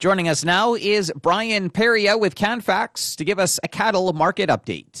Joining us now is Brian Peria with CanFax to give us a cattle market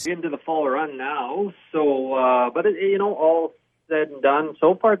update. Into the fall run now, so but all said and done,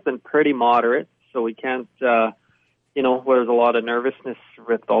 so far it's been pretty moderate. So we can't, there's a lot of nervousness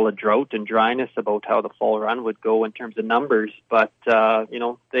with all the drought and dryness about how the fall run would go in terms of numbers. But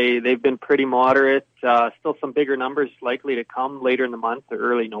they've been pretty moderate. Still some bigger numbers likely to come later in the month or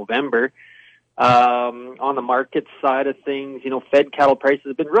early November. On the market side of things, fed cattle prices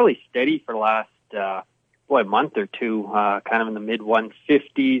have been really steady for the last, month or two, kind of in the mid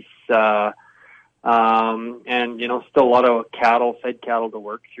 150s. And, still a lot of fed cattle to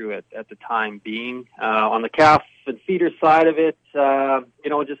work through at the time being. On the calf and feeder side of it,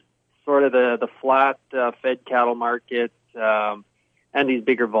 just sort of the flat, fed cattle market, and these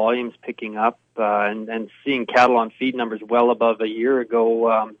bigger volumes picking up, and seeing cattle on feed numbers well above a year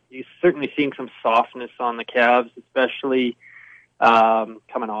ago. You're certainly seeing some softness on the calves, especially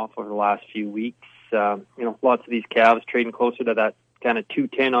coming off over the last few weeks. Lots of these calves trading closer to that kind of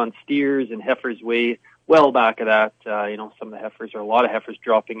 210 on steers, and heifers way well back of that. Some of the heifers, or a lot of heifers,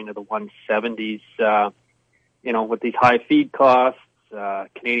 dropping into the 170s. With these high feed costs,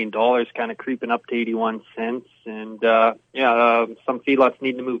 Canadian dollars kind of creeping up to 81 cents, and some feedlots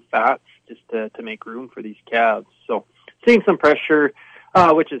need to move fats just to make room for these calves. So seeing some pressure,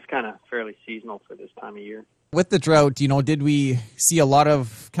 which is kind of fairly seasonal for this time of year. With the drought, did we see a lot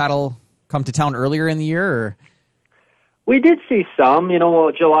of cattle come to town earlier in the year? Or? We did see some,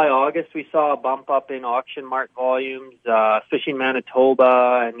 July, August, we saw a bump up in auction mart volumes, especially in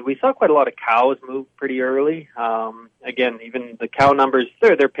Manitoba, and we saw quite a lot of cows move pretty early. Again, even the cow numbers,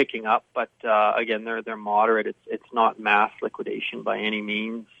 they're picking up, but again, they're moderate. It's not mass liquidation by any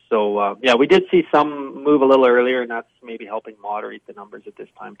means. So, we did see some move a little earlier, and that's maybe helping moderate the numbers at this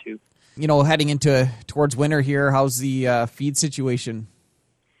time, too. Heading towards winter here, how's the feed situation?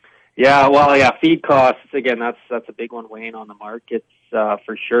 Feed costs, again, that's a big one weighing on the markets,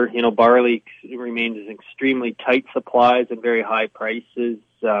 for sure. Barley remains extremely tight supplies and very high prices.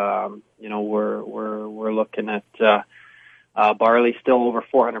 We're looking at, barley still over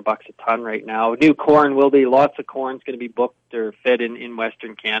 $400 a ton right now. New corn lots of corn's going to be booked or fed in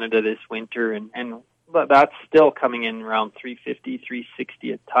Western Canada this winter, but that's still coming in around $350,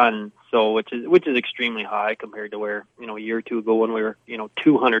 $360 a ton. So, which is extremely high compared to where, a year or two ago when we were,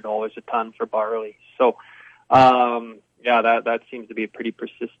 $200 a ton for barley. So, that seems to be a pretty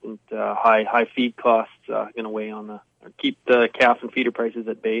persistent, high feed costs, going to weigh on keep the calf and feeder prices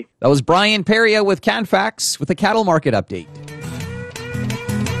at bay. That was Brian Peria with CanFax with a cattle market update.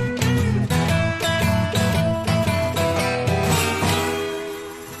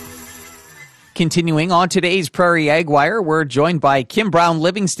 Continuing on today's Prairie Ag Wire, we're joined by Kim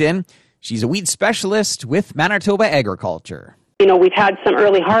Brown-Livingston. She's a weed specialist with Manitoba Agriculture. We've had some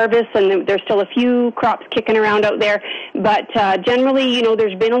early harvests, and there's still a few crops kicking around out there. But generally,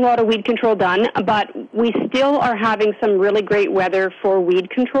 there's been a lot of weed control done, but we still are having some really great weather for weed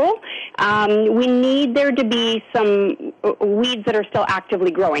control. We need there to be some weeds that are still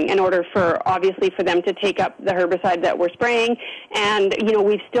actively growing in order for them to take up the herbicide that we're spraying. And,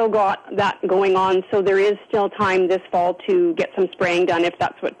 we've still got that going on, so there is still time this fall to get some spraying done if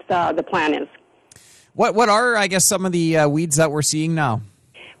that's what the plan is. What are, I guess, some of the weeds that we're seeing now?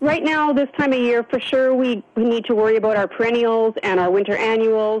 Right now, this time of year, for sure, we need to worry about our perennials and our winter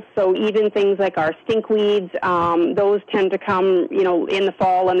annuals. So even things like our stinkweeds, those tend to come, in the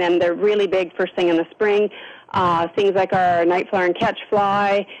fall, and then they're really big first thing in the spring. Things like our nightflower and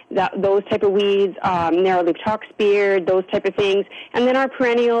catchfly, those type of weeds, narrowleaf hawksbeard, those type of things. And then our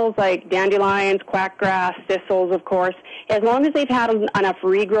perennials like dandelions, quackgrass, thistles, of course. As long as they've had enough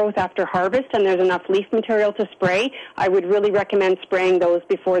regrowth after harvest and there's enough leaf material to spray, I would really recommend spraying those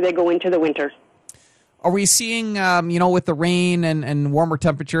before they go into the winter. Are we seeing, with the rain and warmer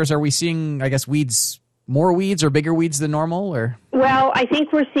temperatures, are we seeing, I guess, more weeds or bigger weeds than normal? Or? Well, I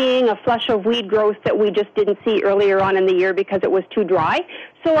think we're seeing a flush of weed growth that we just didn't see earlier on in the year because it was too dry.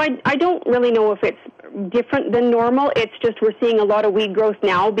 So I don't really know if it's different than normal. It's just we're seeing a lot of weed growth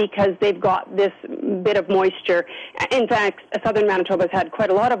now because they've got this bit of moisture. In fact, southern Manitoba has had quite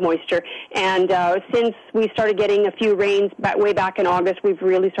a lot of moisture. And since we started getting a few rains way back in August, we've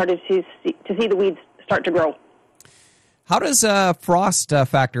really started to see the weeds start to grow. How does frost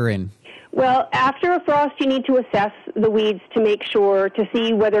factor in? Well, after a frost, you need to assess the weeds to make sure to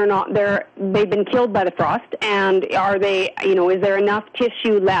see whether or not they've been killed by the frost, and are they, is there enough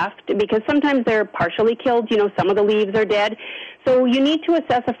tissue left? Because sometimes they're partially killed. Some of the leaves are dead. So you need to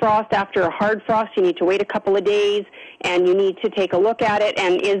assess a frost after a hard frost. You need to wait a couple of days, and you need to take a look at it.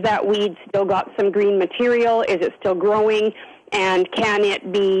 And is that weed still got some green material? Is it still growing? and can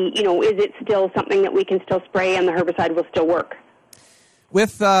it be, is it still something that we can still spray and the herbicide will still work?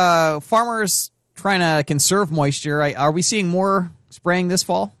 With farmers trying to conserve moisture, are we seeing more spraying this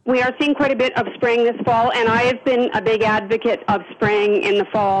fall? We are seeing quite a bit of spraying this fall, and I have been a big advocate of spraying in the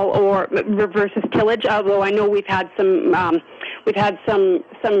fall or versus tillage, although I know we've had some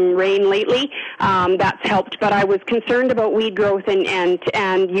rain lately. That's helped, but I was concerned about weed growth and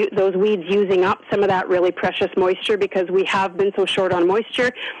those weeds using up some of that really precious moisture, because we have been so short on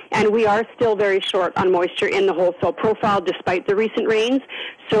moisture, and we are still very short on moisture in the whole soil profile despite the recent rains.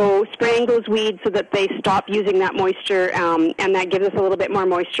 So spraying those weeds so that they stop using that moisture, and that gives us a little bit more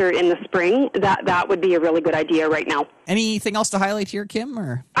moisture in the spring, that would be a really good idea right now. Anything else to highlight here, Kim?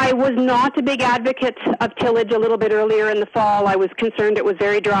 Or? I was not a big advocate of tillage a little bit earlier in the fall. I was concerned it was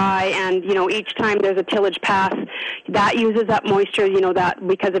very dry, and each time there's a tillage pass, that uses up moisture, that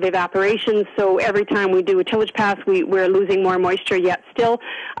because of evaporation. So every time we do a tillage pass, we're losing more moisture. Yet still,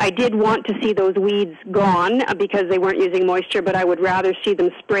 I did want to see those weeds gone because they weren't using moisture, but I would rather see them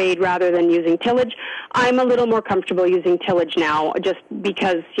sprayed rather than using tillage. I'm a little more comfortable using tillage now, just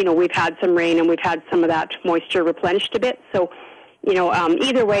because we've had some rain and we've had some of that moisture replenished a bit. So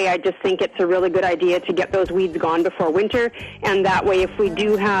either way, I just think it's a really good idea to get those weeds gone before winter, and that way, if we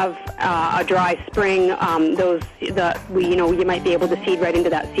do have a dry spring, you might be able to seed right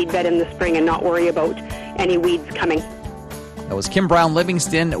into that seed bed in the spring and not worry about any weeds coming. That was Kim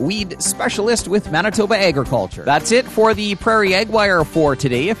Brown-Livingston, weed specialist with Manitoba Agriculture. That's it for the Prairie Ag Wire for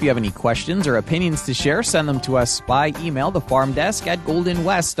today. If you have any questions or opinions to share, send them to us by email,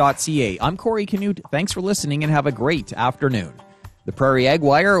 thefarmdesk@goldenwest.ca. I'm Corey Canute. Thanks for listening and have a great afternoon. The Prairie Ag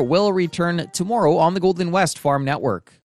Wire will return tomorrow on the Golden West Farm Network.